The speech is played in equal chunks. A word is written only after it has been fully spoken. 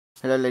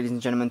Hello ladies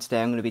and gentlemen,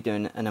 today I'm going to be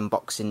doing an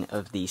unboxing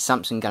of the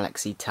Samsung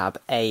Galaxy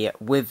Tab A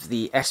with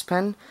the S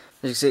Pen.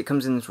 As you can see, it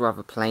comes in this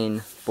rather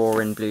plain,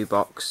 boring blue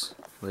box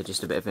with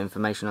just a bit of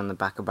information on the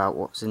back about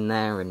what's in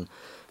there and,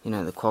 you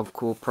know, the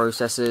quad-core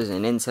processors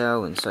and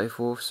Intel and so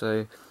forth.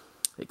 So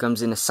it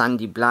comes in a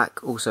sandy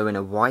black, also in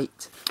a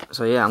white.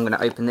 So yeah, I'm going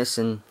to open this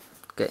and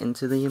get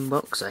into the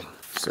unboxing.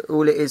 So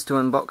all it is to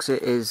unbox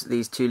it is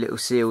these two little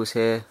seals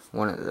here,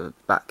 one at the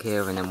back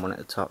here and then one at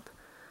the top.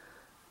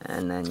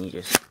 And then you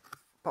just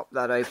pop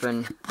that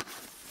open.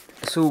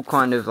 It's all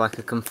kind of like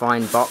a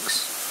confined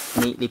box,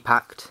 neatly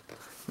packed.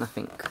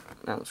 Nothing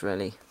else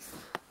really.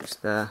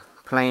 Just the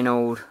plain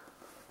old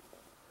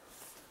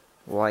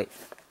white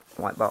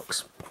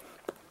box.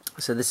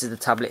 So this is the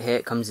tablet here.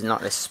 It comes in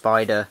like this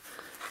spider,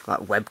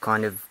 like web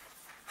kind of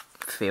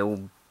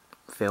film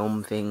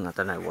thing. I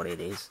don't know what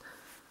it is.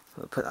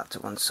 We'll put that to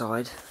one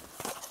side.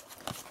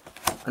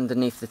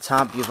 Underneath the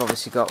tab, you've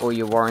obviously got all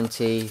your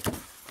warranty.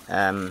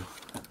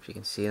 If you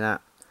can see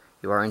that.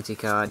 Your warranty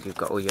card, you've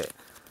got all your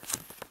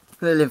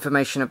little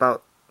information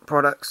about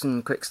products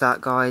and quick start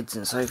guides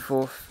and so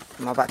forth.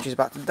 My battery's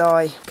about to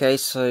die. Okay,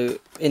 so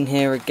in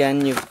here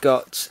again you've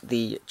got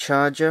the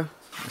charger.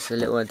 It's a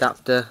little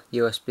adapter,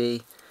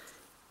 USB.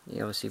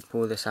 You obviously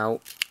pull this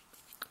out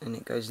and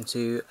it goes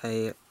into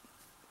a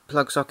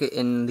plug socket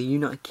in the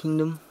United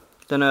Kingdom.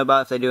 Don't know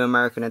about if they do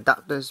American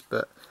adapters,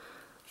 but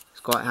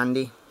it's quite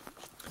handy.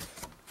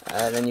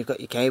 Then you've got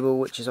your cable,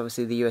 which is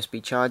obviously the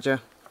USB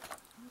charger.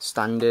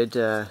 Standard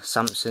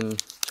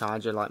Samsung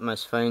charger like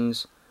most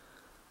phones.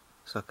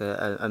 It's like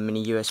a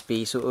mini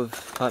USB sort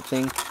of type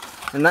thing.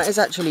 And that is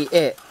actually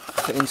it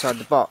for inside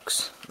the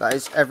box. That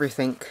is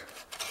everything.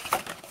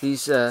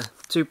 These a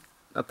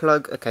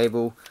plug, a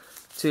cable,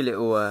 two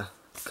little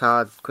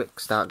card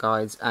quick start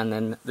guides, and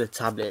then the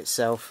tablet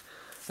itself.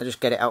 I'll just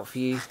get it out for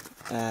you.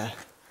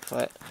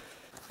 So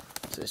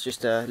it's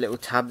just a little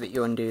tab that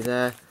you undo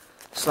there.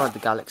 Slide the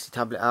Galaxy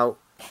tablet out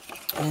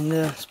and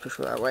let's push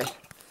it that way.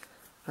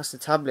 That's the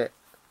tablet.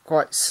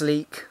 Quite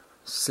sleek,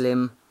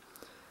 slim.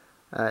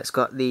 It's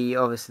got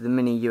obviously the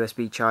mini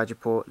USB charger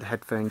port, the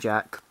headphone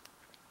jack.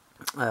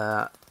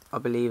 I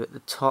believe at the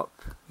top,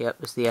 yep,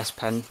 there's the S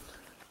Pen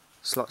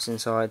slots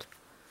inside.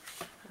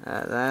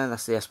 There,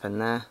 that's the S Pen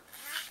there.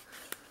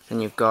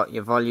 Then you've got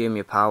your volume,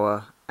 your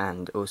power,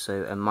 and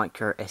also a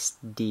micro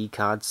SD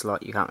card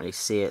slot. You can't really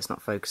see it; it's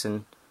not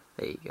focusing.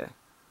 There you go,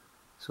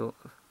 sort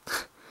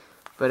of.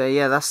 But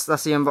yeah, that's the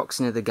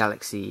unboxing of the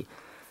Galaxy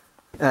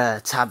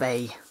Tab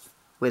A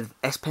with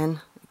S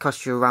Pen. It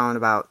costs you around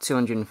about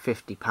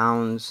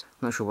 £250.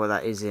 Not sure what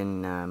that is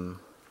in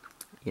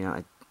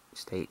United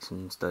States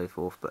and so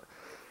forth, but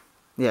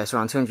yeah, it's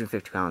around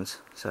 £250.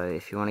 So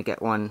if you want to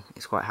get one,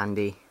 it's quite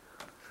handy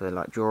for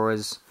like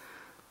drawers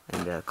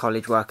and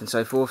college work and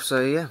so forth.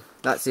 So yeah,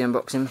 that's the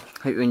unboxing.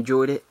 Hope you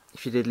enjoyed it.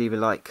 If you did, leave a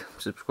like,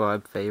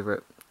 subscribe,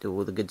 favourite, do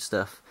all the good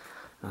stuff.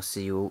 And I'll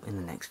see you all in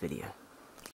the next video.